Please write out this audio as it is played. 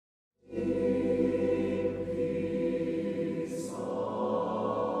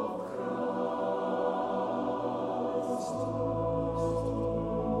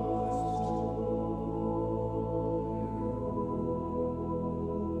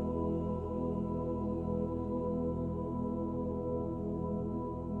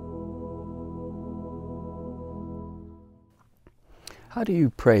How do you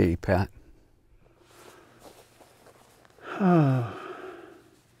pray, Pat?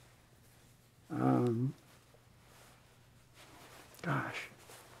 Gosh.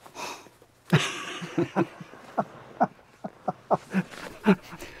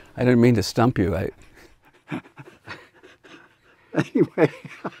 I didn't mean to stump you. Anyway,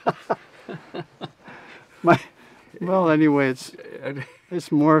 anyway, it's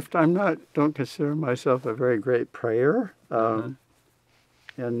morphed. Don't consider myself a very great prayer,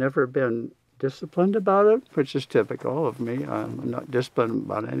 and never been disciplined about it, which is typical of me. I'm not disciplined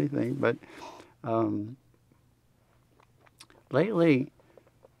about anything, but lately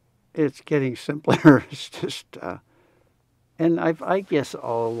it's getting simpler. It's just, and I guess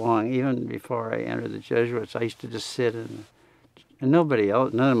all along, even before I entered the Jesuits, I used to just sit and nobody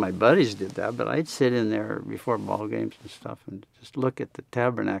else, none of my buddies did that, but I'd sit in there before ball games and stuff and just look at the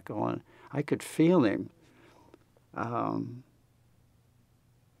tabernacle, and I could feel him.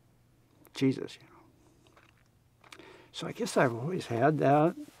 Jesus, So I guess I've always had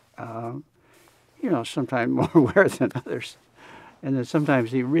that, sometimes more aware than others. And then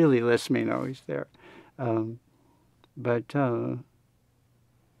sometimes he really lets me know he's there. But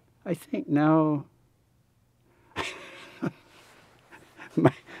I think now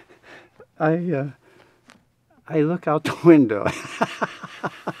I look out the window.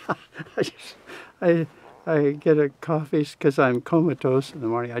 I get a coffee because I'm comatose in the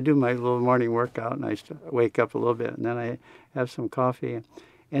morning. I do my little morning workout, and I wake up a little bit, and then I have some coffee.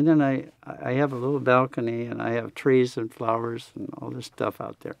 And then I have a little balcony, and I have trees and flowers and all this stuff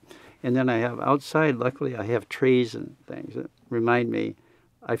out there. And then I have outside, luckily, I have trees and things that remind me.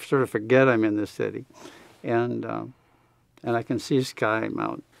 I sort of forget I'm in the city. And I can see Sky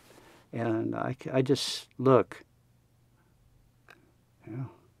Mountain. And I just look. And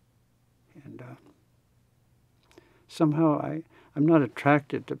somehow I'm not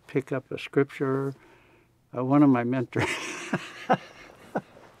attracted to pick up a scripture. One of my mentors,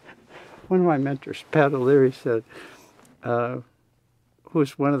 Pat O'Leary, said,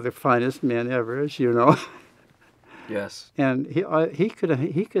 who's one of the finest men ever, as you know. Yes. And he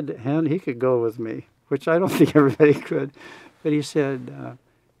could go with me, which I don't think everybody could. But he said,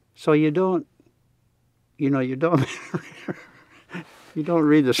 so you don't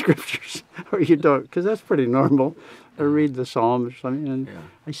read the scriptures, or you don't, because that's pretty normal, or read the Psalms or something. And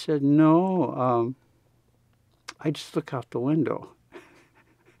I said, no, I just look out the window.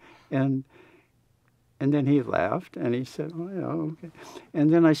 And then he laughed, and he said, oh, yeah, okay.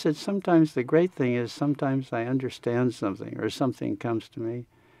 And then I said, sometimes the great thing is sometimes I understand something, or something comes to me.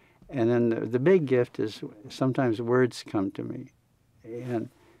 And then the big gift is sometimes words come to me. And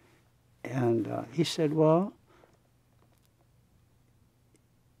he said, well,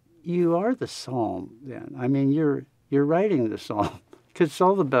 you are the psalm then. I mean, you're writing the psalm, because it's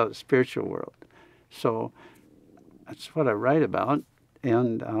all about the spiritual world. So that's what I write about.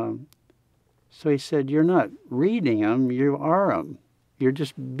 And so he said, you're not reading them, you are them. You're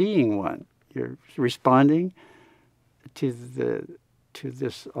just being one. You're responding to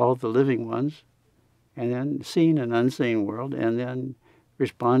this, all the living ones, and then seen and unseen world, and then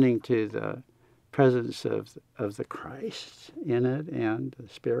responding to the presence of the Christ in it, and the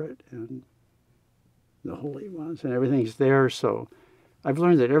Spirit, and the holy ones, and everything's there. So I've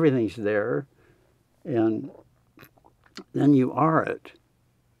learned that everything's there, and then you are it.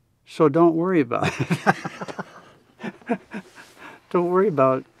 So don't worry about it. Don't worry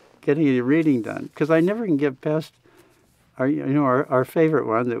about getting any reading done, because I never can get past our favorite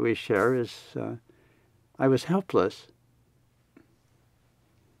one that we share is I was helpless,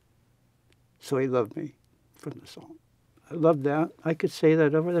 so he loved me, from the song. I love that. I could say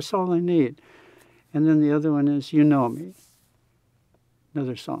that over. That's all I need. And then the other one is, you know me.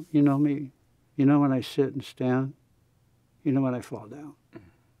 Another song. You know me. You know when I sit and stand. You know when I fall down.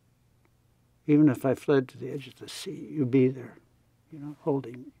 Even if I fled to the edge of the sea, you'd be there,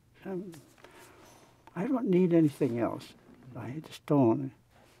 holding me. I don't need anything else. I just don't.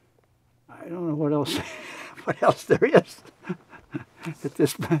 I don't know what else there is.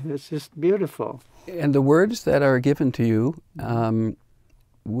 It's just beautiful. And the words that are given to you,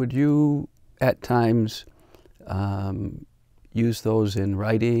 would you at times use those in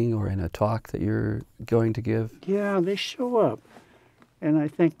writing or in a talk that you're going to give? Yeah, they show up. And I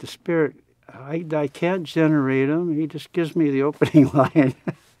think the Spirit, I can't generate them. He just gives me the opening line.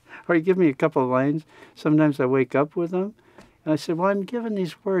 Or he gives me a couple of lines. Sometimes I wake up with them. And I said, well, I'm given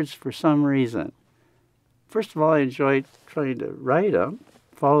these words for some reason. First of all, I enjoy trying to write them,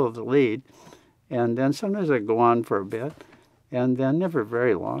 follow the lead. And then sometimes I go on for a bit. And then never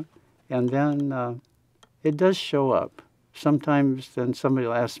very long. And then it does show up. sometimes then somebody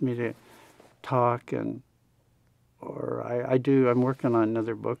will ask me to talk, or I'm working on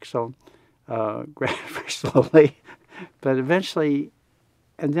another book, so very slowly, but eventually,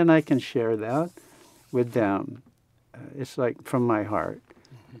 and then I can share that with them. It's like from my heart.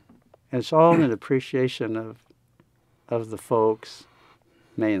 And it's all an appreciation of the folks,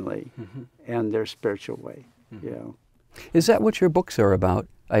 mainly, and their spiritual way. Is that what your books are about?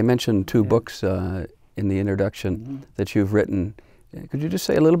 I mentioned two books in the introduction that you've written. Could you just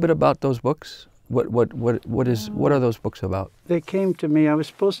say a little bit about those books? What are those books about? They came to me. I'm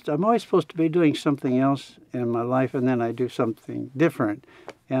always supposed to be doing something else in my life, and then I do something different.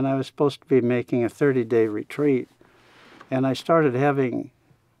 And I was supposed to be making a 30-day retreat, and I started having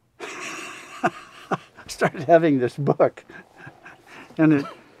this book, and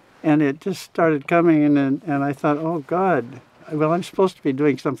it just started coming, and I thought, oh God, well, I'm supposed to be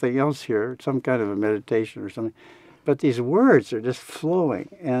doing something else here, some kind of a meditation or something, but these words are just flowing,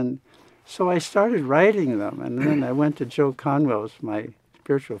 and so I started writing them, and then I went to Joe Conwell's, my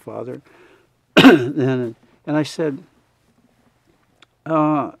spiritual father, and I said,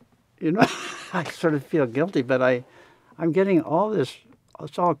 I sort of feel guilty, but I'm getting all this,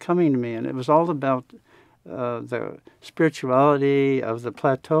 it's all coming to me, and it was all about the spirituality of the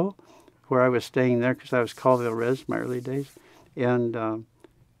plateau, where I was staying there because I was Colville Res my early days, and the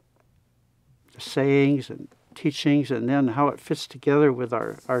sayings and teachings, and then how it fits together with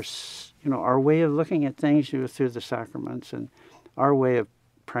our way of looking at things through the sacraments, and our way of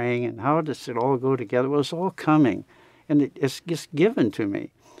praying, and how does it all go together? Well, it's all coming, and it's just given to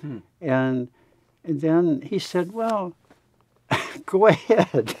me. And then he said, well, go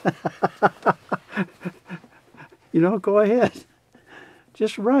ahead. Go ahead.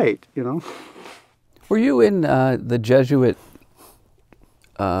 Just write, Were you in the Jesuit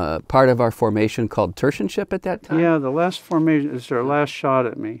part of our formation called tertianship at that time? Yeah, the last formation is their last shot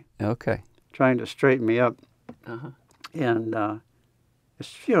at me. Okay. Trying to straighten me up. And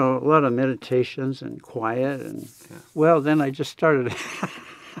it's, a lot of meditations and quiet. And, well, then I just started.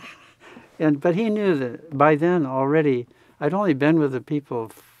 But he knew that by then already, I'd only been with the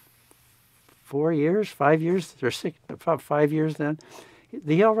people 4 years, 5 years, or 6, about 5 years then.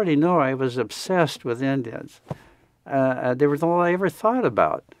 He already knew I was obsessed with Indians. They were all I ever thought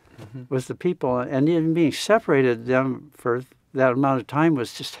about was the people, and even being separated them for that amount of time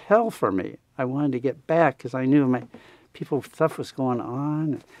was just hell for me. I wanted to get back because I knew my people stuff was going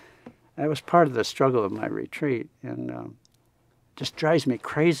on. That was part of the struggle of my retreat, and just drives me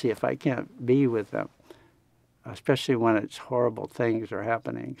crazy if I can't be with them, especially when it's horrible things are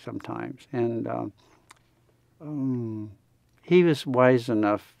happening sometimes. And he was wise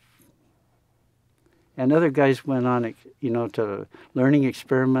enough. And other guys went on, to learning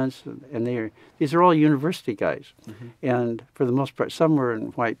experiments, and these are all university guys, and for the most part, some were in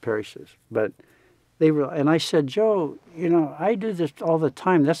white parishes, but they were. And I said, Joe, I do this all the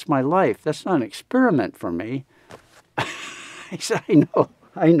time. That's my life. That's not an experiment for me. He said,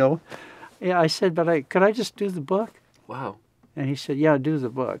 I know. Yeah, I said, but could I just do the book? Wow. And he said, yeah, do the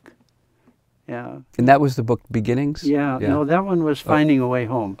book. Yeah. And that was the book Beginnings? Yeah. No, that one was Finding a Way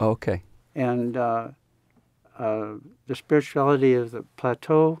Home. Okay. And the spirituality of the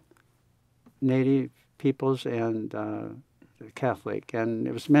plateau, Native peoples, and the Catholic. And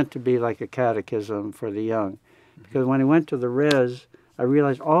it was meant to be like a catechism for the young. Because when I went to the res, I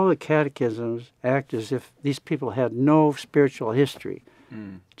realized all the catechisms act as if these people had no spiritual history.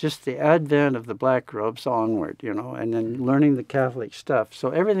 Just the advent of the black robes onward, and then learning the Catholic stuff. So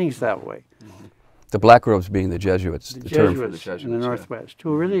everything's that way. The black robes being the Jesuits. The term Jesuits for the Jesuits in the Northwest,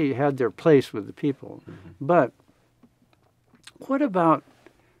 who really had their place with the people. But what about,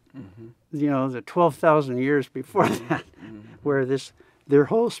 the 12,000 years before that, where their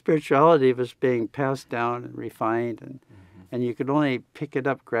whole spirituality was being passed down and refined, and you could only pick it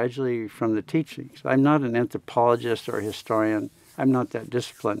up gradually from the teachings. I'm not an anthropologist or historian. I'm not that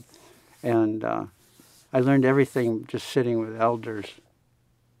disciplined. And I learned everything just sitting with elders,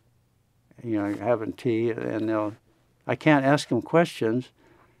 having tea, and I can't ask them questions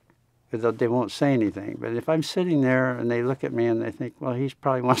because they won't say anything. But if I'm sitting there and they look at me and they think, well, he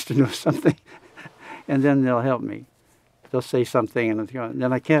probably wants to know something, and then they'll help me. They'll say something, and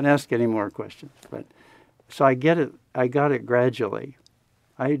then I can't ask any more questions. But so I get it. I got it gradually.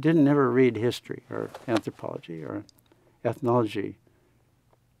 I didn't ever read history or anthropology or ethnology.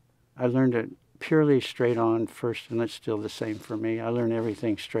 I learned it purely straight on first, and it's still the same for me. I learn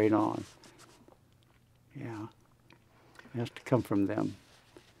everything straight on. Yeah. It has to come from them.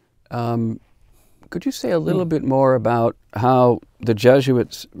 Could you say a little bit more about how the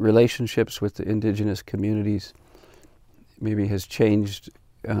Jesuits' relationships with the indigenous communities maybe has changed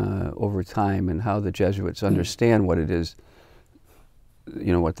over time, and how the Jesuits understand what it is,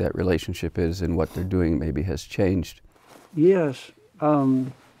 you know, what that relationship is and what they're doing maybe has changed. Yes.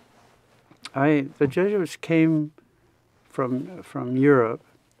 The Jesuits came from Europe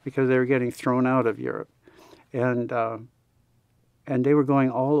because they were getting thrown out of Europe, and they were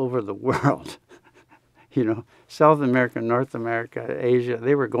going all over the world. You know, South America, North America, Asia.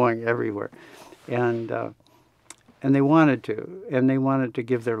 They were going everywhere, and they wanted to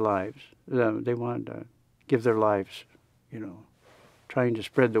give their lives. They wanted to give their lives, you know, trying to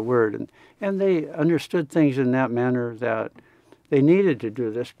spread the word, and they understood things in that manner that they needed to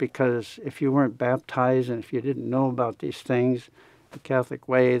do this, because if you weren't baptized and if you didn't know about these things the Catholic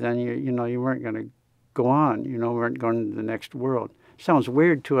way, then you weren't going to go on, weren't going to the next world. Sounds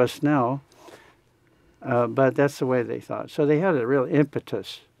weird to us now, but that's the way they thought. So they had a real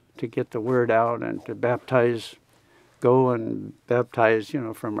impetus to get the word out and to baptize, go and baptize,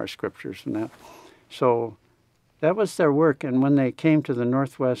 from our scriptures and that. So that was their work. And when they came to the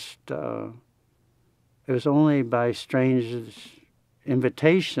Northwest, it was only by strange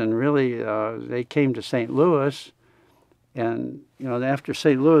invitation, really. They came to St. Louis, and after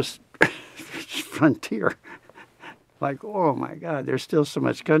St. Louis frontier, like, oh my God, there's still so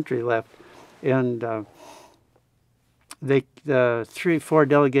much country left. And the 3-4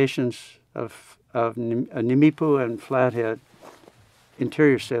 delegations of Nimipu and Flathead,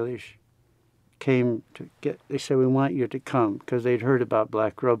 interior Salish, came to they said, we want you to come, because they'd heard about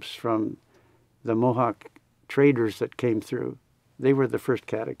black robes from the Mohawk traders that came through. They were the first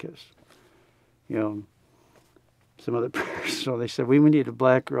catechists, some other prayers. So they said, we need a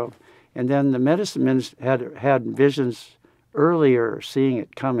black robe. And then the medicine men had visions earlier, seeing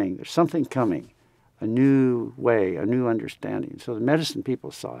it coming. There's something coming, a new way, a new understanding. So the medicine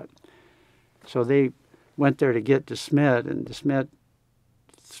people saw it. So they went there to get DeSmet, and DeSmet,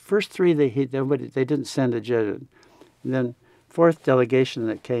 first 3 they didn't send a Jesuit. And then 4th delegation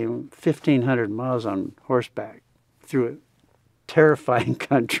that came 1,500 miles on horseback through a terrifying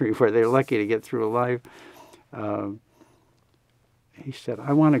country where they're lucky to get through alive. He said,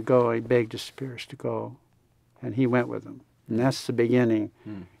 I want to go. He begged his spirits to go. And he went with them. And that's the beginning.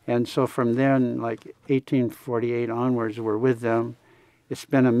 And so from then, like 1848 onwards, we're with them. It's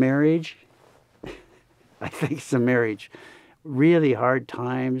been a marriage. I think it's a marriage. Really hard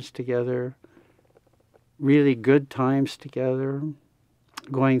times together. Really good times together.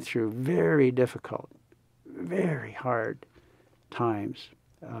 Going through very difficult, very hard times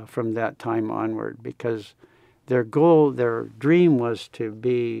from that time onward, because their goal, their dream was to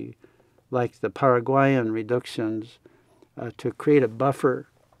be like the Paraguayan reductions, to create a buffer,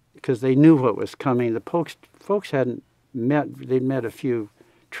 because they knew what was coming. The folks hadn't met, they'd met a few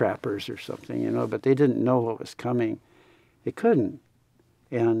trappers or something, but they didn't know what was coming. They couldn't.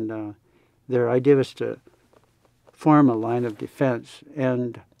 And their idea was to form a line of defense,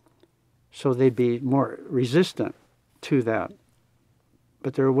 and so they'd be more resistant to that.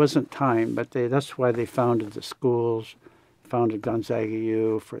 But there wasn't time. But that's why they founded the schools, founded Gonzaga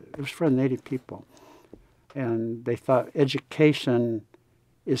U. It was for Native people. And they thought education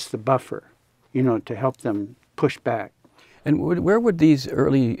is the buffer, to help them push back. And where would these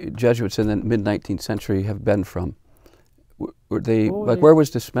early Jesuits in the mid-19th century have been from? Were they, where was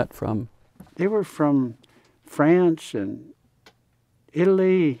DeSmet from? They were from France and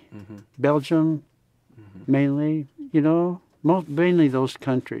Italy, Belgium, mainly, mainly those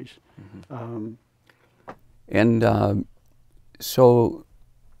countries.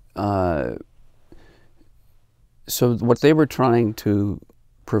 So what they were trying to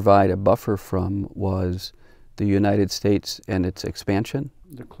provide a buffer from was the United States and its expansion?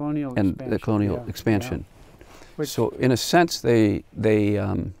 The colonial and expansion. The colonial expansion. Yeah. So in a sense, in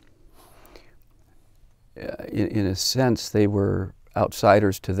a sense, they were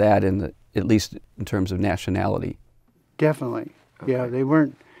outsiders to that, at least in terms of nationality. Definitely. Okay. Yeah, they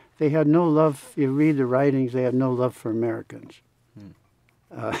weren't. They had no love. You read the writings, they had no love for Americans.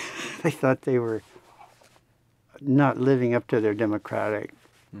 They thought they were not living up to their democratic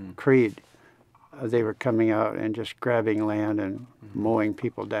creed. They were coming out and just grabbing land and mowing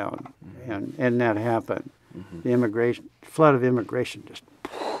people down, and that happened. The flood of immigration, just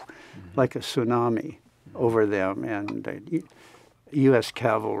like a tsunami over them, and the U.S.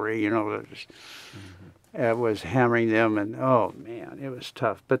 cavalry, it was hammering them, and oh man, it was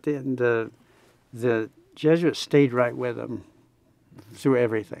tough. But then the Jesuits stayed right with them through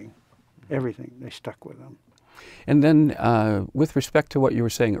everything. Everything, they stuck with them. And then, with respect to what you were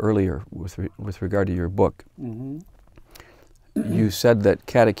saying earlier, with regard to your book, you said that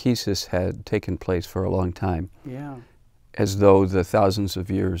catechesis had taken place for a long time. Yeah. as though the thousands of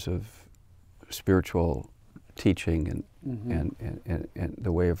years of spiritual teaching and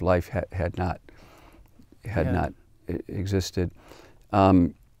the way of life had not existed.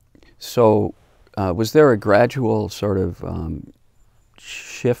 So was there a gradual sort of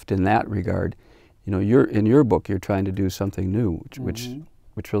shift in that regard? You know, in your book, you're trying to do something new, which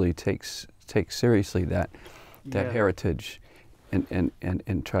really takes seriously that heritage,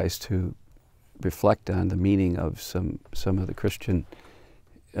 and tries to reflect on the meaning of some of the Christian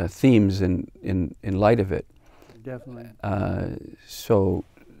themes in light of it. Definitely. So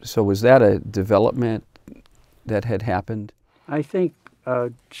was that a development that had happened? I think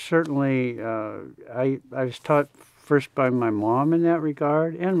certainly I was taught first by my mom in that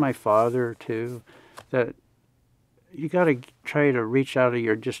regard, and my father too, that you got to try to reach out of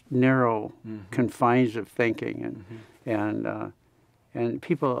your just narrow confines of thinking, and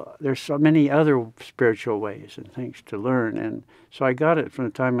people, there's so many other spiritual ways and things to learn, and so I got it from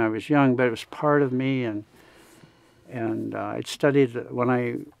the time I was young, but it was part of me, and I studied, when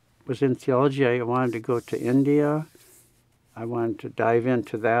I was in theology, I wanted to go to India. I wanted to dive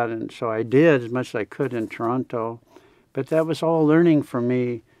into that, and so I did as much as I could in Toronto. But that was all learning for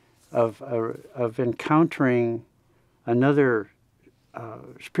me of encountering another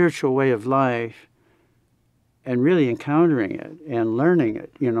spiritual way of life, and really encountering it and learning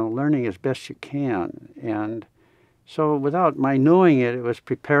it, you know, learning as best you can. And so without my knowing it, it was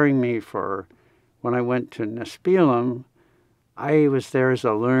preparing me for when I went to Nespelem. I was there as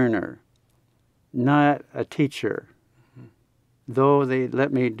a learner, not a teacher, though they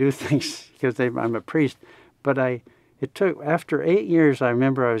let me do things because I'm a priest. But it took, after 8 years, I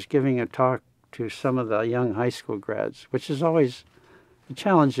remember I was giving a talk to some of the young high school grads, which is always a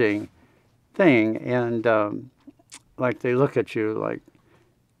challenging thing. And like they look at you like,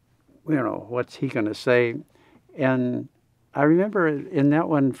 you know, what's he going to say? And I remember in that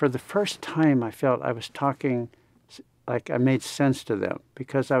one, for the first time, I felt I was talking like I made sense to them,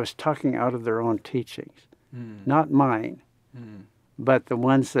 because I was talking out of their own teachings, not mine, but the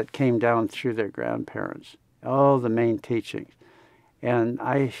ones that came down through their grandparents, all the main teachings. And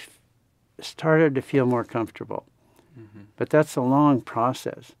I started to feel more comfortable. But that's a long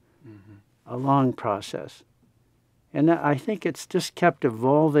process, a long process. And I think it's just kept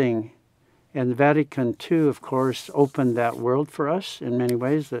evolving. And Vatican II, of course, opened that world for us in many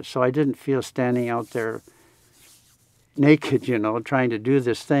ways. So I didn't feel standing out there naked, you know, trying to do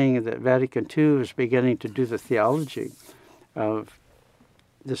this thing. That Vatican II was beginning to do the theology of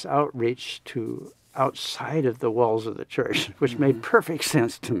this outreach to outside of the walls of the church, which made perfect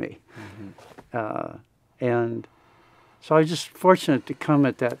sense to me. And so I was just fortunate to come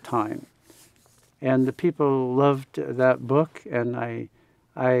at that time. And the people loved that book, and I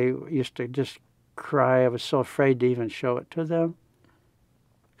used to just cry. I was so afraid to even show it to them,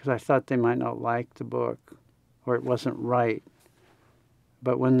 because I thought they might not like the book, or it wasn't right.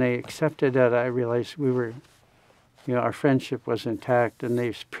 But when they accepted it, I realized we were, you know, our friendship was intact, and they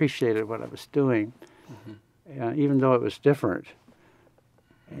appreciated what I was doing, even though it was different.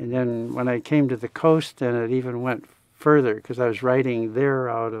 And then when I came to the coast, then it even went further, because I was writing there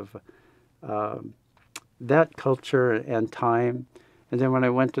out of that culture and time. And then when I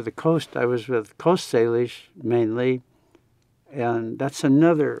went to the coast, I was with Coast Salish mainly, and that's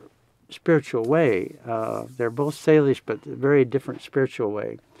another spiritual way. They're both Salish, but a very different spiritual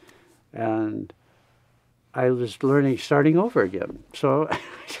way. And I was learning, starting over again. So I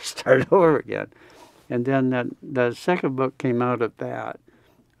just started over again. And then the second book came out of that,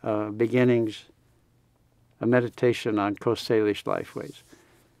 Beginnings, a meditation on Coast Salish lifeways.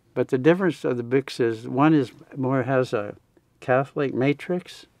 But the difference of the books is, one is more has a Catholic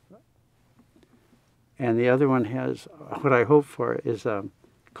matrix, and the other one has, what I hope for is a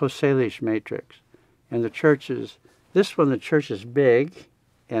Coast Salish matrix. And the church is, this one, the church is big,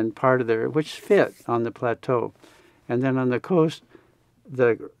 and part of their, which fit on the plateau. And then on the coast,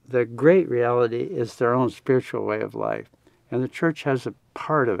 the great reality is their own spiritual way of life. And the church has a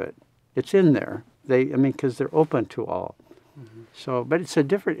part of it. It's in there. Because they're open to all. So, but it's a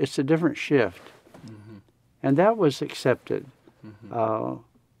different shift. And that was accepted.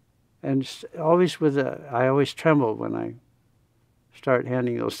 And always I always tremble when I start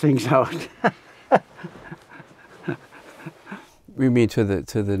handing those things out. You mean to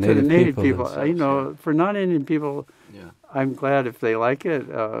the native people? You know, for non-Indian people, I'm glad if they like it.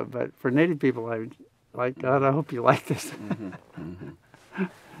 But for native people, I'm like, God, I hope you like this.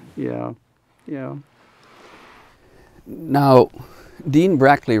 Yeah. Now, Dean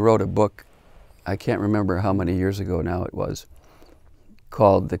Brackley wrote a book, I can't remember how many years ago now it was,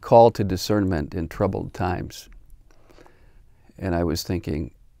 called The Call to Discernment in Troubled Times. And I was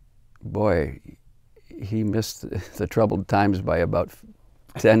thinking, boy, he missed the troubled times by about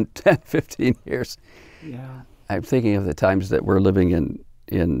 10, 15 years. Yeah. I'm thinking of the times that we're living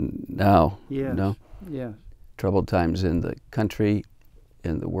in now. Yes. You know? Yes. Troubled times in the country,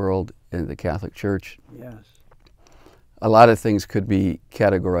 in the world, in the Catholic Church. Yes. A lot of things could be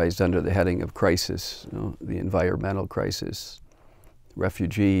categorized under the heading of crisis. You know, the environmental crisis,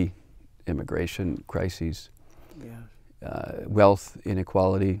 refugee, immigration crises, Yes. wealth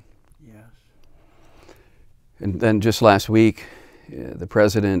inequality. Yes. And then just last week, the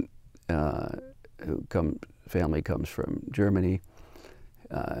president, family comes from Germany,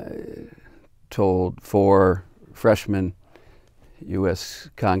 told 4 freshman U.S.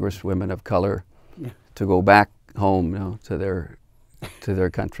 Congresswomen of color to go back home, you know, to their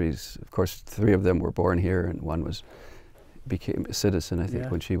countries. Of course, 3 of them were born here, and one became a citizen, I think,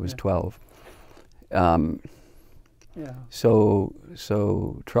 when she was 12. So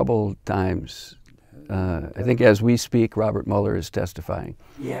troubled times. I think as we speak, Robert Mueller is testifying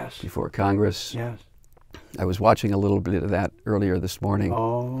before Congress. Yes. I was watching a little bit of that earlier this morning.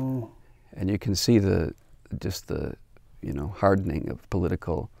 Oh. And you can see the hardening of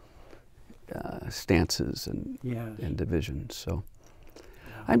political stances and divisions. So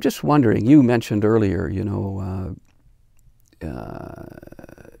I'm just wondering, you mentioned earlier, you know,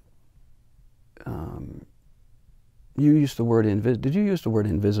 you used the word did you use the word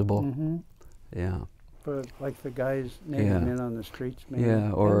invisible? Mm-hmm. Yeah. But like the guys naked men on the streets, maybe.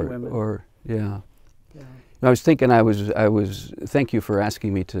 Yeah, or yeah. Yeah. I was thinking, I was. Thank you for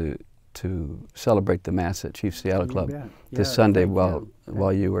asking me to celebrate the Mass at Chief Seattle Club this Sunday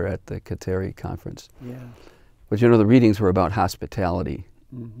while you were at the Kateri conference. Yeah. But you know, the readings were about hospitality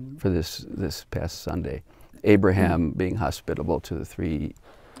for this past Sunday. Abraham being hospitable to the 3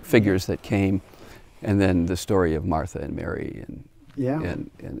 figures that came, and then the story of Martha and Mary, and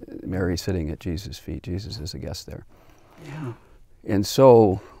Mary sitting at Jesus' feet. Jesus is a guest there. Yeah. And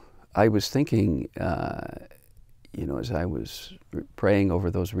so I was thinking, you know, as I was praying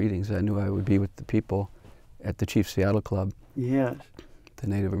over those readings, I knew I would be with the people at the Chief Seattle Club. Yes. The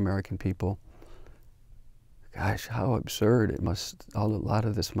Native American people. Gosh, how absurd it must, a lot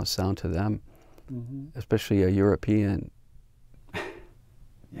of this must sound to them, especially a European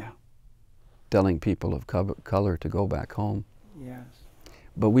telling people of color to go back home. Yes.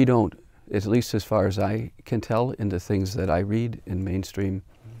 But we don't, at least as far as I can tell in the things that I read in mainstream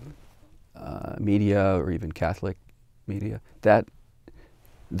media or even Catholic media, that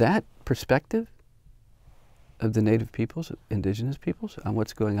perspective of the Native peoples, Indigenous peoples, on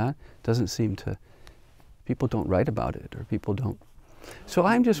what's going on, doesn't seem to, people don't write about it, or people don't. So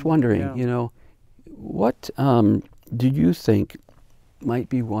I'm just wondering, you know, what do you think might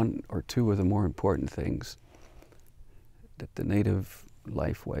be 1 or 2 of the more important things that the Native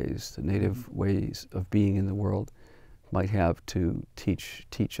life ways, the Native ways of being in the world might have to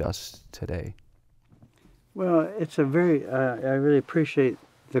teach us today? Well, it's a very, I really appreciate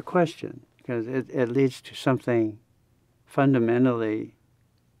the question, because it leads to something fundamentally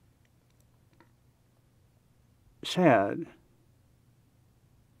sad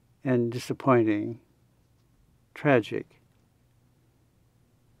and disappointing, tragic.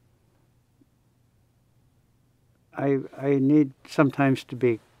 I need sometimes to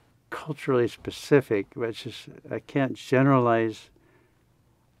be culturally specific, which is, I can't generalize,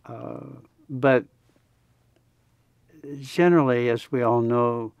 but generally, as we all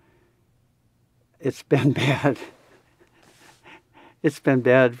know, it's been bad. It's been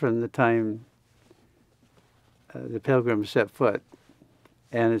bad from the time the Pilgrims set foot,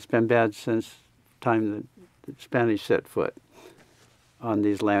 and it's been bad since the time the Spanish set foot on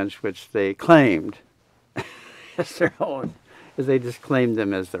these lands which they claimed as their own, as they just claimed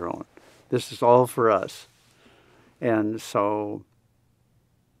them as their own. This is all for us. And so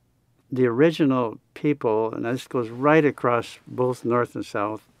the original people, and this goes right across both North and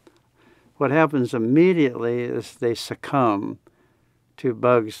South, what happens immediately is they succumb to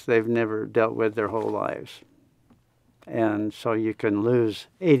bugs they've never dealt with their whole lives. And so you can lose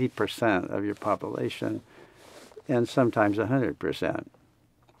 80% of your population, and sometimes 100%.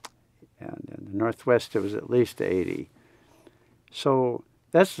 And in the Northwest, it was at least 80. So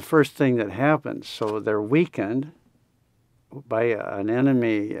that's the first thing that happens. So they're weakened by an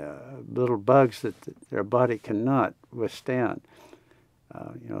enemy, little bugs that their body cannot withstand.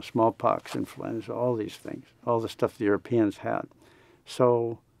 You know, smallpox, influenza, all these things, all the stuff the Europeans had.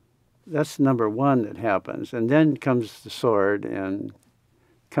 So that's number 1 that happens. And then comes the sword, and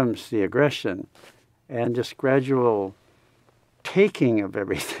comes the aggression, and just gradual taking of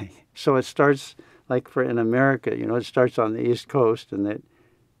everything. So it starts like for in America, you know, it starts on the East Coast, and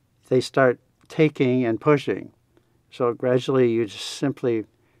they start taking and pushing. So gradually you just simply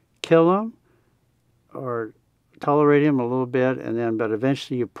kill them or tolerate them a little bit, but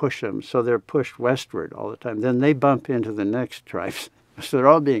eventually you push them. So they're pushed westward all the time. Then they bump into the next tribes. So they're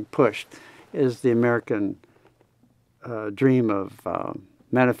all being pushed, is the American dream of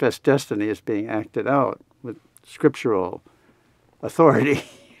manifest destiny is being acted out with scriptural authority.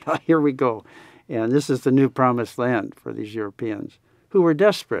 Here we go. And this is the new promised land for these Europeans who were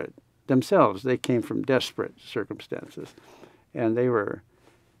desperate themselves. They came from desperate circumstances. And they were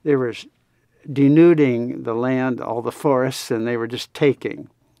denuding the land, all the forests, and they were just taking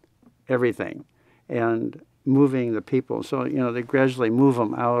everything and moving the people. So, you know, they gradually move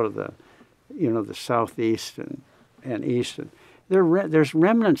them out of the, you know, the southeast and east. And there's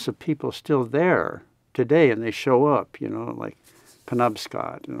remnants of people still there today, and they show up, you know, like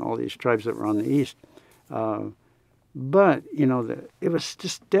Penobscot and all these tribes that were on the east. But, you know, it was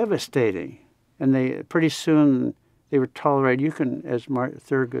just devastating. And pretty soon they were tolerated. You can, as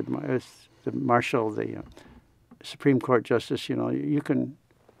Thurgood, the Marshal, the Supreme Court Justice, you know, you can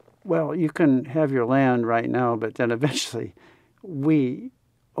have your land right now, but then eventually we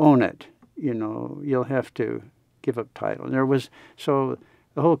own it. You know, you'll have to give up title. And so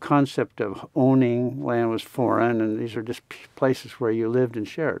the whole concept of owning land was foreign, and these are just places where you lived and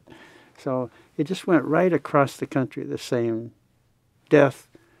shared. So it just went right across the country, the same death,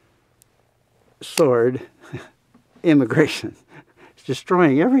 sword, immigration. It's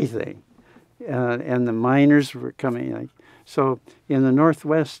destroying everything. And the miners were coming. So in the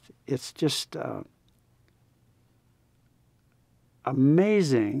Northwest, it's just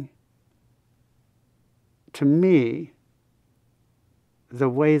amazing to me the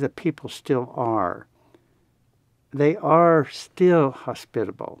way the people still are. They are still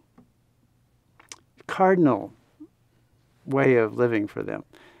hospitable. Cardinal way of living for them,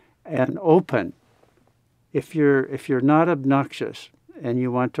 and open. If you're not obnoxious and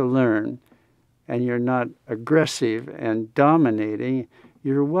you want to learn, and you're not aggressive and dominating,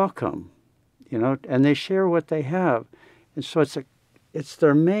 you're welcome, you know. And they share what they have, and so it's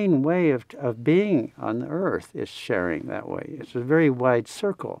their main way of being on the earth is sharing that way. It's a very wide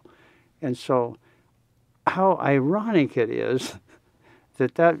circle, and so how ironic it is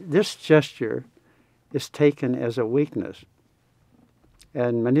that this gesture is taken as a weakness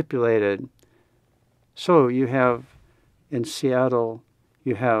and manipulated. So you have in Seattle,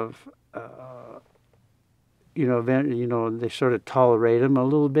 you have they sort of tolerate them a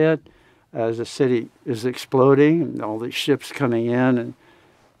little bit as the city is exploding and all these ships coming in and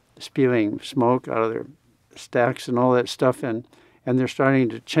spewing smoke out of their stacks and all that stuff, and they're starting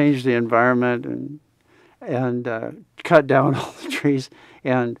to change the environment and cut down all the trees,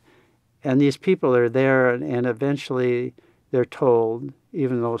 and these people are there, and eventually they're told,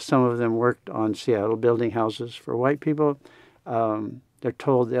 even though some of them worked on Seattle building houses for white people, they're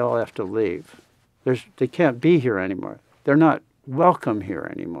told they'll have to leave. They can't be here anymore. They're not welcome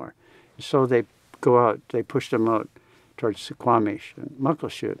here anymore. So they go out, they push them out towards Suquamish and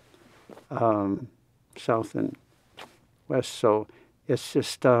Muckleshoot, south and west. So it's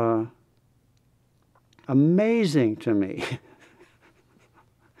just amazing to me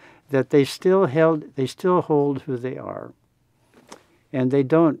that they still hold who they are, and they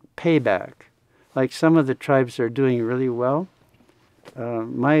don't pay back. Like some of the tribes are doing really well.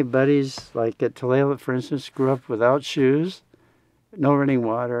 My buddies, like at Tulalip, for instance, grew up without shoes, no running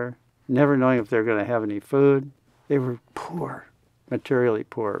water, never knowing if they're going to have any food. They were poor, materially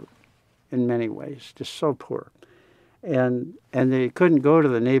poor in many ways, just so poor. And they couldn't go to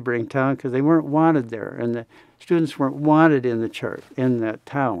the neighboring town because they weren't wanted there, and the students weren't wanted in the church, in that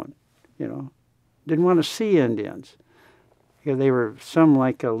town, you know. Didn't want to see Indians. You know, they were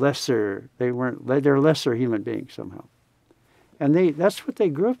they're lesser human beings somehow. And that's what they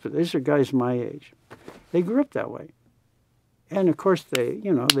grew up with. These are guys my age. They grew up that way. And of course they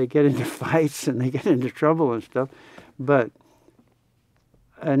get into fights and they get into trouble and stuff. But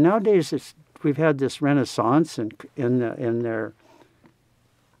nowadays we've had this renaissance in the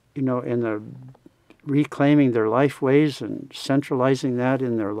reclaiming their life ways and centralizing that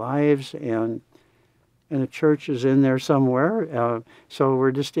in their lives, and the church is in there somewhere. So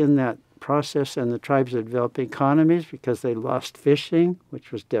we're just in that process, and the tribes are developing economies because they lost fishing,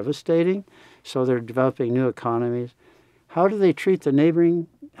 which was devastating. So they're developing new economies. How do they treat the neighbors?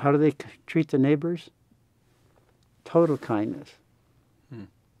 Total kindness.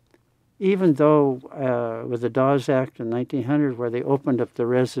 Even though with the Dawes Act in 1900, where they opened up the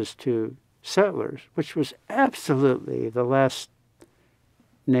reses to settlers, which was absolutely the last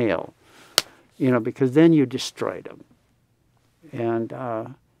nail. because then you destroyed them. And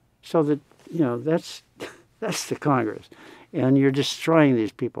so that, that's the Congress. And you're destroying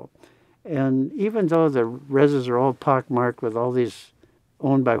these people. And even though the reses are all pockmarked with all these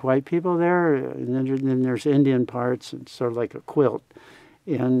owned by white people there, and then there's Indian parts, and sort of like a quilt.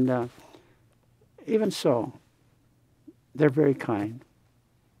 And even so, they're very kind.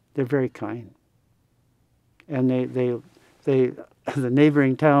 They're very kind. And the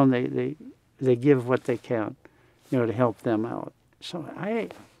neighboring town, they give what they can, to help them out. So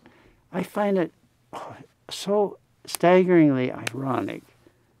I find it so staggeringly ironic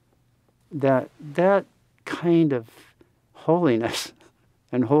that kind of holiness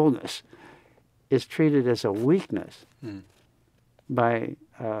and wholeness is treated as a weakness by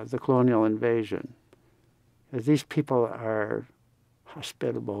the colonial invasion. These people are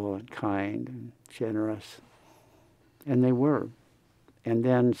hospitable and kind and generous, and they were. And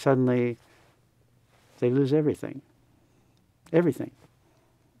then suddenly they lose everything. Everything.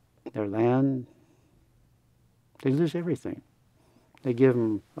 Their land, they lose everything. They give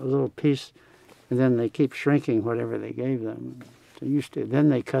them a little piece, and then they keep shrinking whatever they gave them. They used to. Then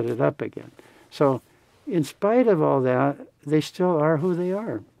they cut it up again. So in spite of all that, they still are who they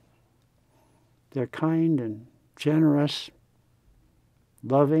are. They're kind and generous,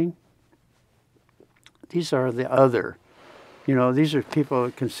 loving. These are the other. These are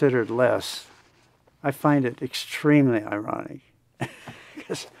people considered less. I find it extremely ironic.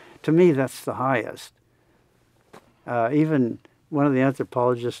 Because to me, that's the highest. Even one of the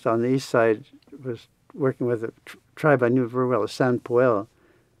anthropologists on the east side was working with a tribe I knew very well, San Poel,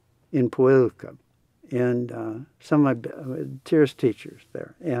 in Puelca, and some of my tourist teachers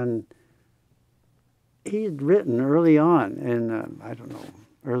there. And he had written early on in, I don't know,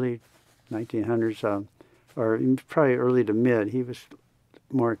 early 1900s, or probably early to mid. He was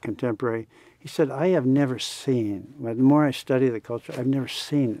more contemporary. He said, I have never seen, the more I study the culture, I've never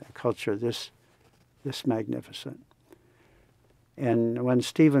seen a culture this magnificent. And when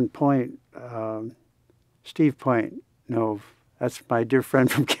Steve Point, that's my dear friend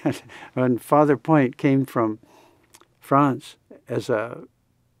from Canada, when Father Point came from France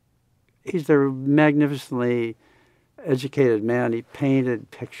he's a magnificently educated man. He painted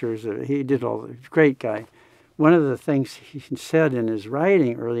pictures. He did all the great guy. One of the things he said in his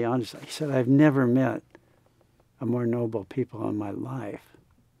writing early on is, he said, I've never met a more noble people in my life.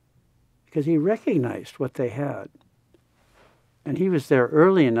 Because he recognized what they had. And he was there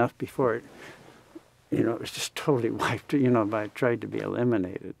early enough before it, it was just totally wiped, tried to be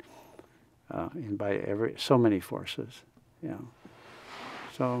eliminated by so many forces.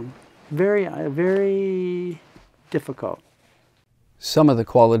 So very, very difficult. Some of the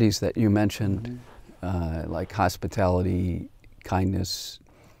qualities that you mentioned, like hospitality, kindness,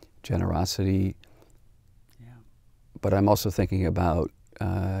 generosity, but I'm also thinking about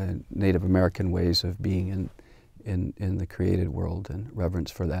Native American ways of being in the created world and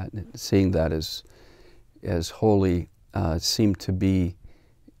reverence for that, and seeing that as holy seem to be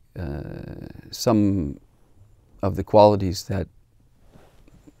some of the qualities that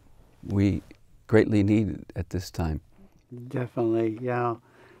we greatly need at this time. Definitely, yeah.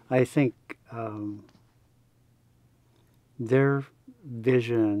 I think their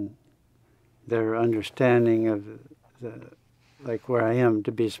vision, their understanding of like where I am,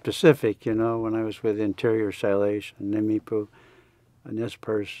 to be specific, when I was with Interior Salish, Nimipu, Nez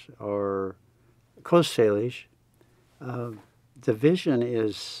Perce, or Coast Salish, the vision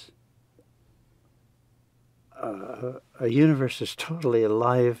is a universe that's totally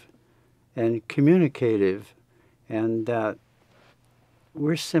alive and communicative, and that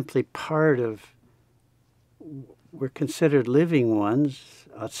we're simply part of, we're considered living ones,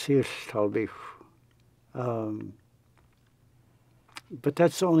 but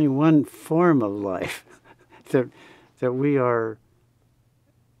that's only one form of life, that we are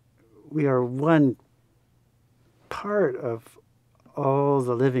one part of all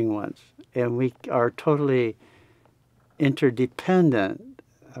the living ones, and we are totally interdependent.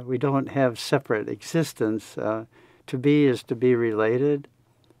 We don't have separate existence. To be is to be related,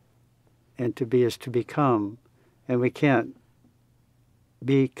 and to be is to become. And we can't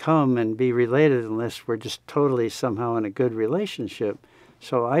become and be related unless we're just totally somehow in a good relationship.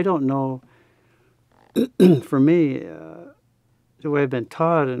 So I don't know, for me, the way I've been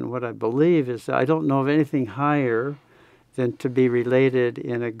taught and what I believe is that I don't know of anything higher than to be related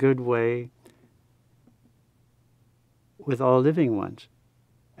in a good way with all living ones.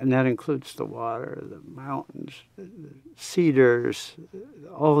 And that includes the water, the mountains, the cedars,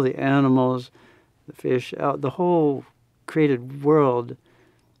 all the animals, the fish, the whole created world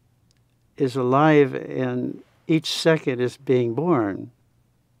is alive, and each second is being born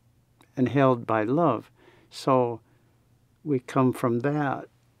and held by love. So we come from that.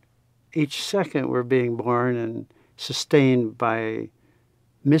 Each second we're being born and sustained by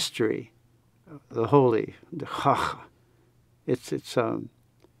mystery, the holy, the chach.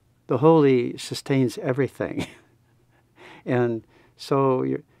 The holy sustains everything. And so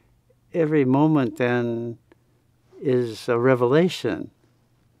every moment then is a revelation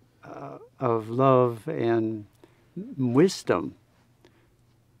of love and wisdom.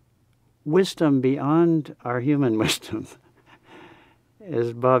 Wisdom beyond our human wisdom.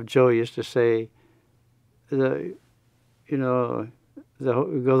 As Bob Joe used to say, the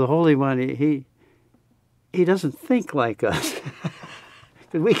Holy One, he doesn't think like us.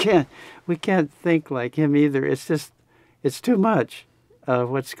 we can't think like him either. It's too much of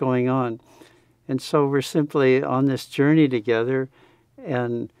what's going on. And so we're simply on this journey together,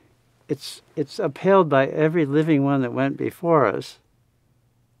 and it's upheld by every living one that went before us,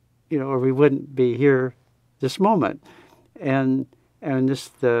 or we wouldn't be here this moment. And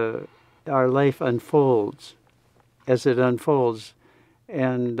our life unfolds as it unfolds.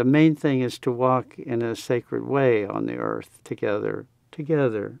 And the main thing is to walk in a sacred way on the earth together.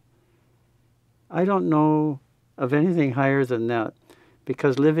 I don't know of anything higher than that,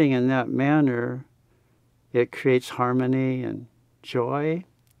 because living in that manner, it creates harmony and joy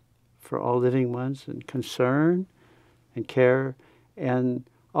for all living ones, and concern and care, and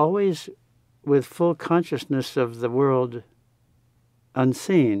always with full consciousness of the world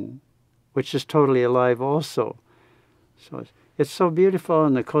unseen, which is totally alive also. So it's so beautiful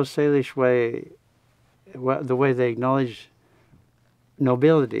in the Coast Salish way, the way they acknowledge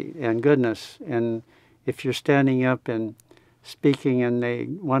nobility and goodness. And if you're standing up and speaking and they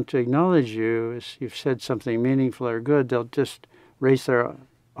want to acknowledge you, as you've said something meaningful or good, they'll just raise their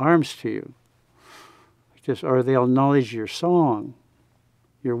arms to you. Or they'll acknowledge your song,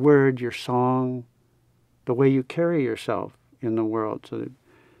 your word, your song, the way you carry yourself in the world. So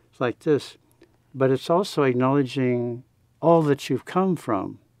it's like this. But it's also acknowledging all that you've come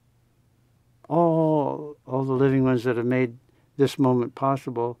from, all the living ones that have made this moment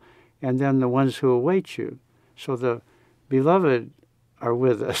possible, and then the ones who await you. So the beloved are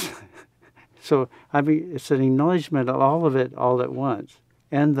with us. So, it's an acknowledgement of it all at once,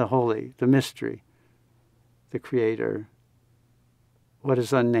 and the holy, the mystery, the creator, what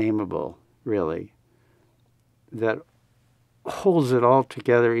is unnameable, really, that holds it all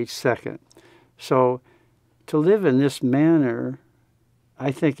together each second. So to live in this manner,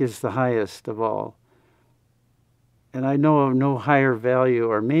 I think, is the highest of all. And I know of no higher value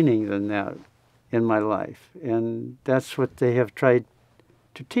or meaning than that in my life. And that's what they have tried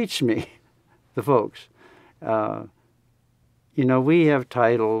to teach me, the folks. We have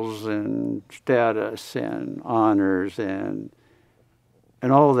titles and status and honors and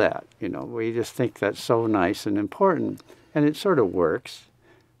all that. We just think that's so nice and important. And it sort of works.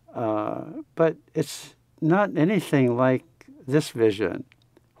 But it's not anything like this vision,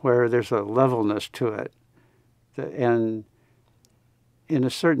 where there's a levelness to it. And in a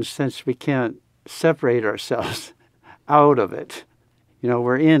certain sense, we can't separate ourselves out of it.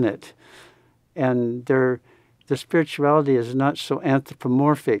 We're in it. And the spirituality is not so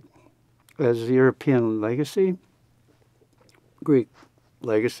anthropomorphic as European legacy, Greek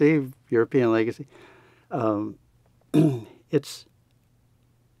legacy, European legacy. It's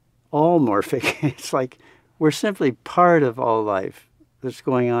all morphic. It's like we're simply part of all life that's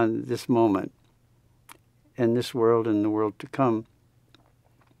going on this moment, in this world and the world to come.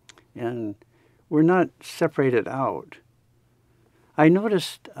 And we're not separated out. I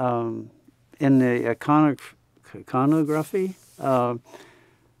noticed in the iconography,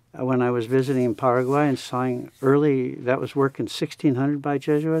 when I was visiting Paraguay and saw early, that was work in 1600 by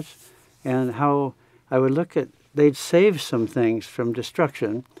Jesuits, and how I would look at, they'd save some things from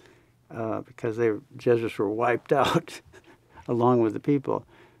destruction because Jesuits were wiped out along with the people.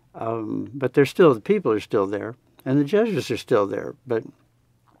 But the people are still there, and the Jesuits are still there. But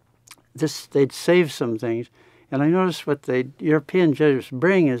they'd save some things. And I noticed what the European Jesuits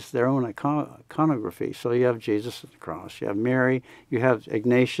bring is their own iconography. So you have Jesus at the cross, you have Mary, you have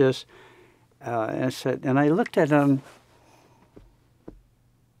Ignatius. And I looked at them,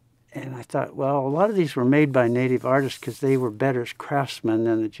 and I thought, well, a lot of these were made by native artists because they were better craftsmen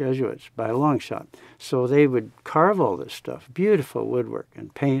than the Jesuits by a long shot. So they would carve all this stuff, beautiful woodwork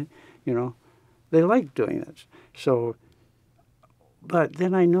and paint, They liked doing this. So, but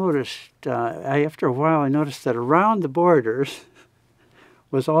then I noticed, after a while, I noticed that around the borders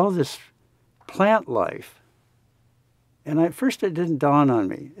was all this plant life. And at first it didn't dawn on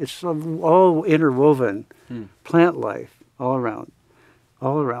me. It's all interwoven, plant life all around,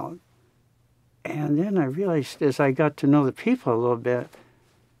 all around. And then I realized as I got to know the people a little bit,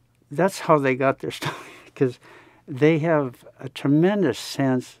 that's how they got their stuff, because they have a tremendous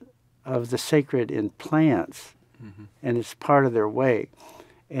sense of the sacred in plants, and it's part of their way.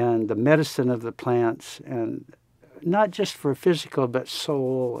 And the medicine of the plants, and not just for physical, but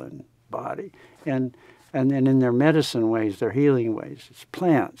soul and body. And then in their medicine ways, their healing ways, it's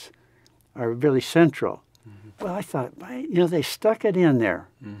plants are really central. Well, I thought, they stuck it in there.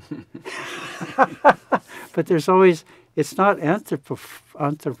 But there's always, it's not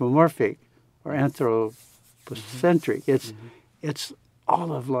anthropomorphic or anthropocentric. It's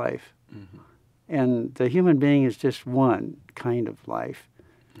all of life. And the human being is just one kind of life.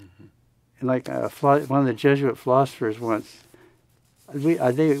 And like one of the Jesuit philosophers once, he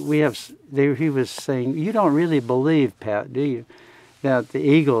was saying, you don't really believe, Pat, do you, that the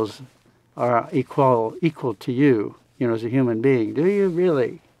eagles are equal to you, as a human being? Do you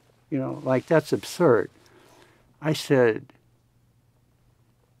really? Like that's absurd. I said,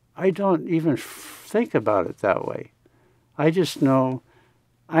 I don't even think about it that way. I just know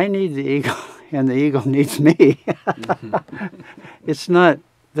I need the eagle and the eagle needs me. It's not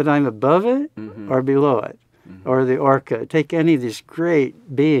that I'm above it or below it, or the orca. Take any of these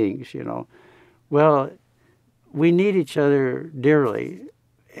great beings, Well, we need each other dearly.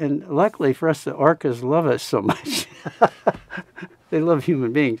 And luckily for us, the orcas love us so much. They love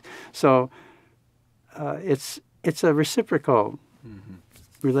human beings. So it's a reciprocal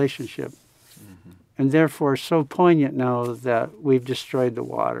relationship. And therefore so poignant now that we've destroyed the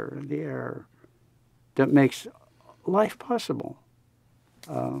water and the air that makes life possible.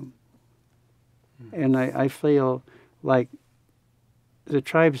 And I feel like the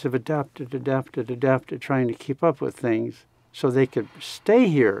tribes have adapted, trying to keep up with things so they could stay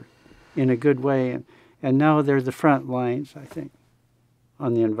here in a good way. And now they're the front lines, I think,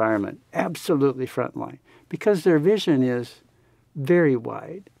 on the environment. Absolutely front line. Because their vision is very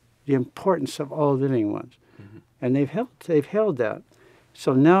wide, the importance of all living ones. And they've held that.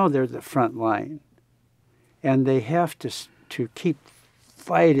 So now they're the front line. And they have to keep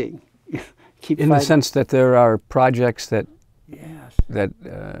fighting. In the sense that there are projects that yes. that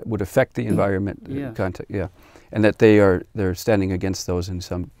would affect the environment, yes. And that they're standing against those in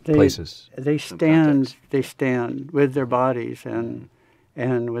some places. They stand with their bodies and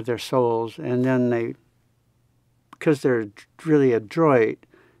with their souls, and then because they're really adroit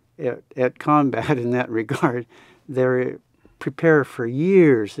at combat in that regard, they prepare for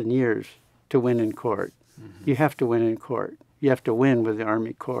years and years to win in court. You have to win in court. You have to win with the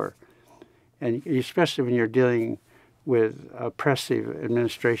Army Corps. And especially when you're dealing with oppressive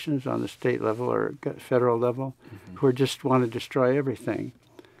administrations on the state level or federal level who just want to destroy everything.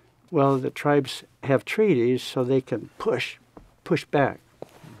 Well, the tribes have treaties so they can push back.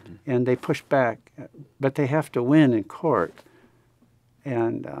 And they push back, but they have to win in court.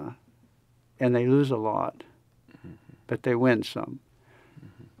 And they lose a lot, but they win some.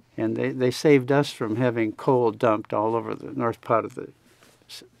 And they saved us from having coal dumped all over the north part of the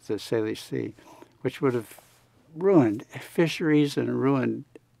Salish Sea, which would have ruined fisheries and ruined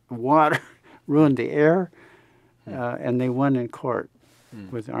water, ruined the air, and they won in court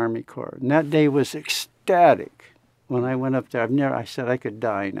with the Army Corps. And that day was ecstatic. When I went up there, I said I could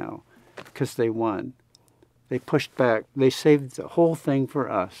die now, because they won. They pushed back. They saved the whole thing for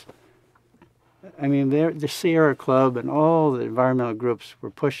us. I mean, the Sierra Club and all the environmental groups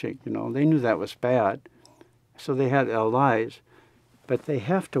were pushing. They knew that was bad, so they had allies. But they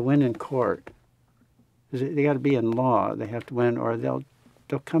have to win in court. They got to be in law. They have to win, or they'll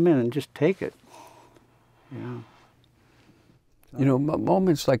come in and just take it. Yeah.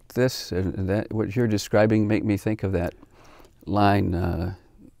 Moments like this, and that what you're describing, make me think of that line: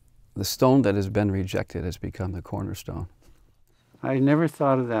 "The stone that has been rejected has become the cornerstone." I never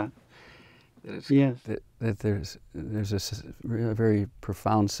thought of that. Yes. That there's a very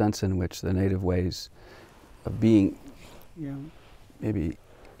profound sense in which the native ways of being. Yeah. Maybe,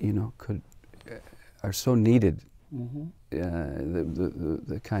 are so needed.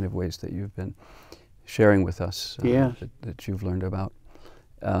 The kind of ways that you've been sharing with us, yes. that you've learned about.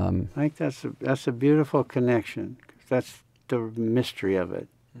 I think that's a beautiful connection. That's the mystery of it.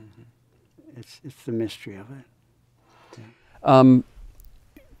 It's the mystery of it. Yeah.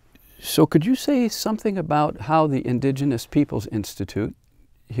 So could you say something about how the Indigenous Peoples Institute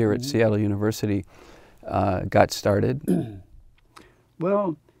here at Seattle University got started?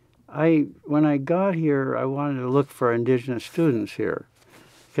 Well, when I got here, I wanted to look for Indigenous students here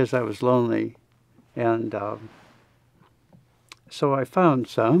because I was lonely. And So I found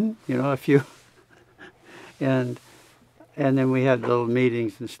some, a few, and then we had little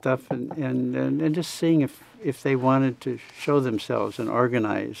meetings and stuff, and just seeing if they wanted to show themselves and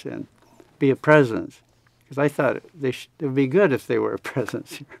organize and be a presence, because I thought it would be good if they were a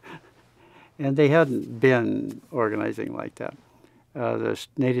presence here. And they hadn't been organizing like that. The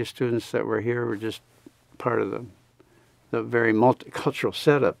native students that were here were just part of the very multicultural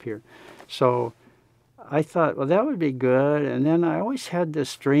setup here. So I thought, well, that would be good. And then I always had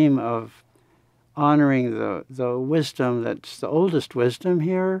this dream of honoring the wisdom that's the oldest wisdom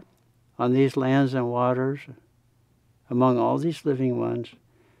here on these lands and waters. Among all these living ones,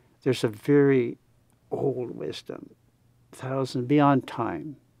 there's a very old wisdom, beyond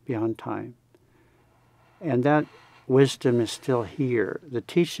time. And that wisdom is still here. The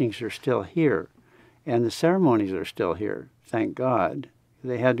teachings are still here. And the ceremonies are still here, thank God.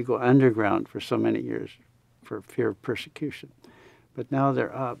 They had to go underground for so many years for fear of persecution. But now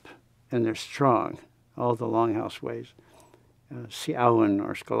they're up and they're strong, all the Longhouse ways, Siawan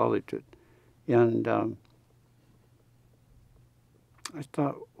or Skalalitut. And I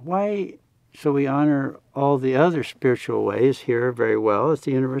thought, why? So we honor all the other spiritual ways here very well at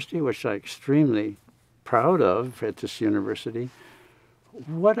the university, which I'm extremely proud of at this university.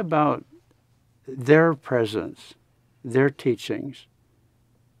 What about their presence, their teachings,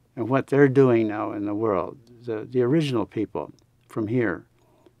 and what they're doing now in the world, the original people from here?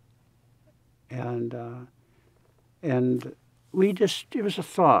 And we just, it was a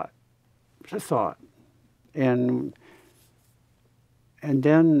thought. And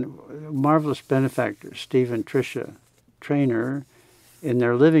then marvelous benefactor, Steve and Tricia Traynor, in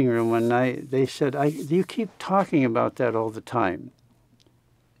their living room one night, they said, you keep talking about that all the time,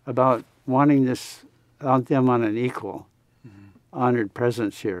 about wanting them on an equal, honored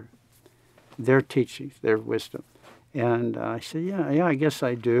presence here, their teachings, their wisdom. And I said, yeah, I guess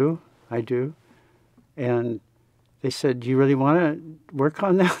I do. And they said, do you really want to work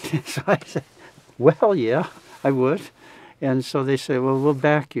on that? So I said, well, yeah, I would. And so they said, well, we'll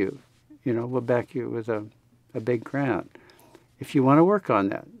back you. We'll back you with a big grant if you want to work on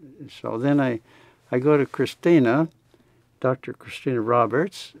that. So then I go to Christina, Dr. Christina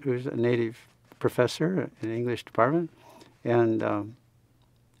Roberts, who's a native professor in the English department, and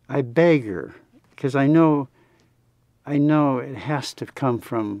I beg her, because I know it has to come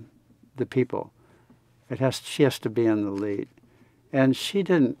from the people. She has to be in the lead. And she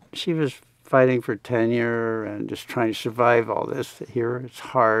was fighting for tenure and just trying to survive all this here. It's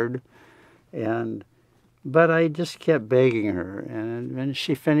hard. But I just kept begging her. And when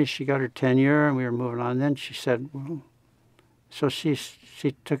she finished, she got her tenure and we were moving on. Then she said, well, so she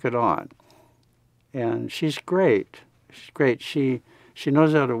took it on. And she's great. She's great. She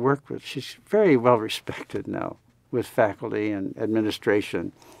knows how to work with. She's very well respected now with faculty and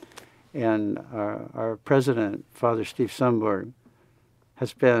administration. And our president, Father Steve Sundberg,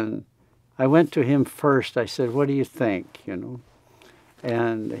 has been, I went to him first. I said, what do you think,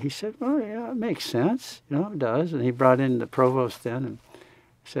 And he said, well, yeah, it makes sense. It does. And he brought in the provost then and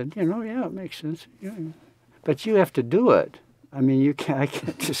said, yeah, it makes sense. Yeah. But you have to do it. I mean, I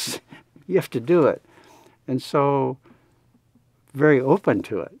can't just, you have to do it. And so, very open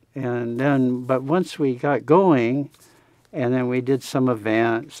to it. And then, but once we got going, and then we did some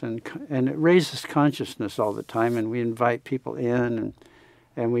events, and it raises consciousness all the time, and we invite people in,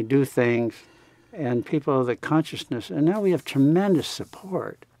 and we do things, and people, the consciousness, and now we have tremendous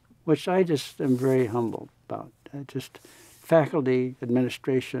support, which I just am very humbled about. Just faculty,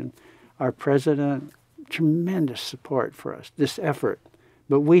 administration, our president, tremendous support for us, this effort,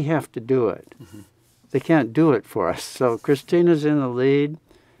 but we have to do it. Mm-hmm. They can't do it for us. So Christina's in the lead.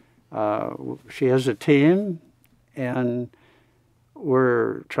 She has a team, and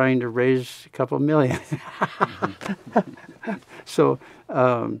we're trying to raise a couple million. So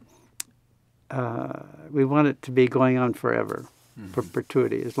we want it to be going on forever,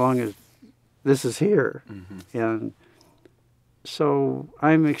 perpetuity, as long as this is here. Mm-hmm. And so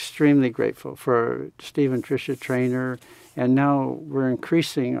I'm extremely grateful for Steve and Tricia Traynor, and now we're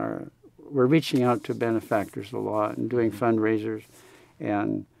reaching out to benefactors a lot and doing fundraisers,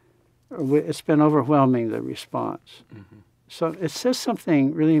 and it's been overwhelming, the response. Mm-hmm. So it says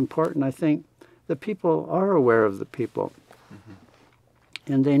something really important. I think the people are aware of the people,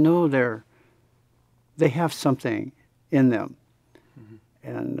 and they know they have something in them. Mm-hmm.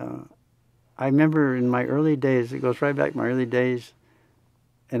 And I remember in my early days, it goes right back to my early days,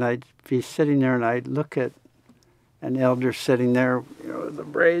 and I'd be sitting there and I'd look at an elder sitting there, the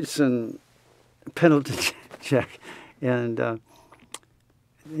braids and penalty check, and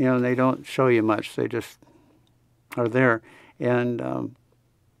they don't show you much. They just are there. And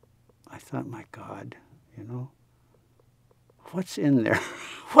I thought, my God, what's in there?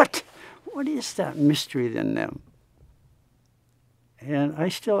 What is that mystery in them? And I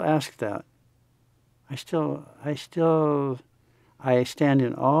still ask that. I stand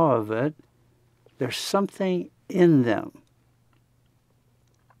in awe of it. There's something in them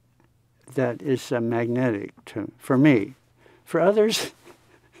that is magnetic for me. For others,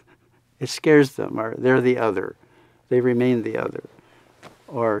 it scares them, or they're the other. They remain the other.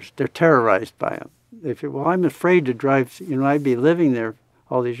 Or they're terrorized by them. They feel, well, I'm afraid to drive, I'd be living there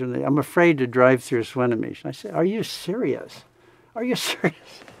all these years. I'm afraid to drive through Swinomish. I said, are you serious? Are you serious?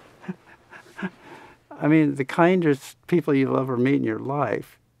 I mean, the kindest people you'll ever meet in your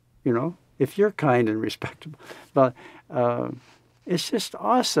life, if you're kind and respectable. But it's just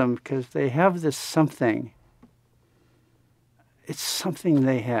awesome because they have this something. It's something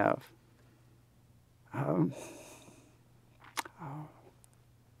they have.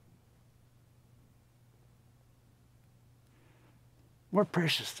 More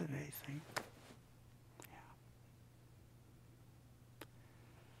precious than anything.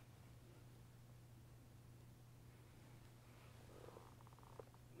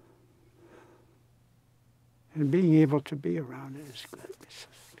 And being able to be around it is good. It's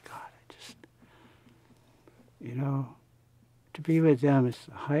just, God, to be with them is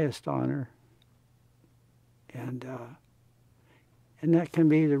the highest honor. And that can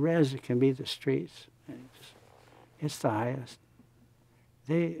be the res, it can be the streets. It's the highest.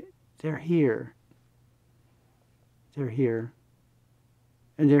 They're here. They're here.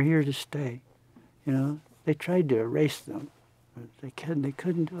 And they're here to stay. They tried to erase them. But they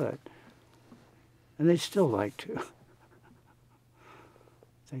couldn't do it. And they still like to.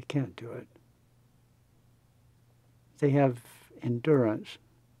 They can't do it. They have endurance.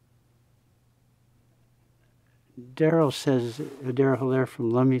 Daryl Hilaire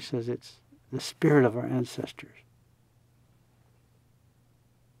from Lummi says it's the spirit of our ancestors.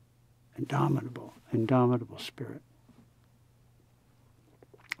 Indomitable spirit.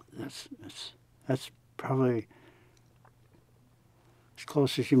 That's probably as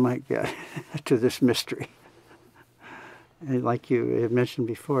close as you might get to this mystery. And like you had mentioned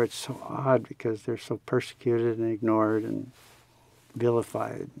before, it's so odd because they're so persecuted and ignored and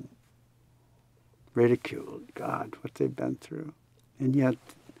vilified and ridiculed. God, what they've been through. And yet,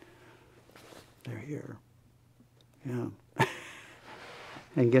 they're here. Yeah.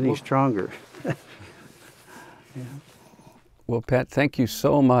 And getting stronger. Yeah. Well, Pat, thank you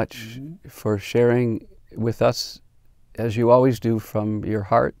so much for sharing with us, as you always do, from your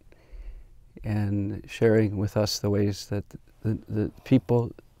heart, and sharing with us the ways that the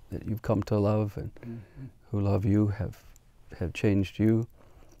people that you've come to love and who love you have changed you,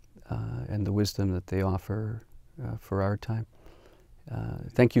 and the wisdom that they offer for our time.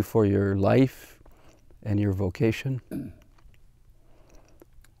 Thank you for your life and your vocation.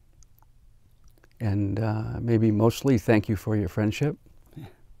 And maybe mostly thank you for your friendship. Yeah.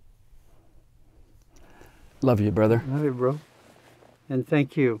 Love you, brother. Love you, bro. And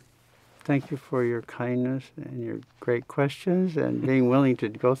thank you. Thank you for your kindness and your great questions and being willing to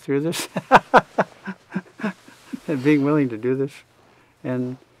go through this. And being willing to do this.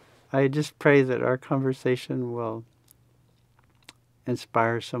 And I just pray that our conversation will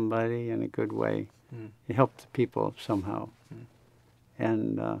inspire somebody in a good way. And help the people somehow.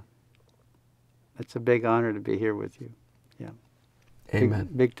 And it's a big honor to be here with you. Yeah. Amen.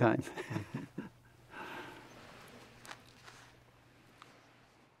 Big time.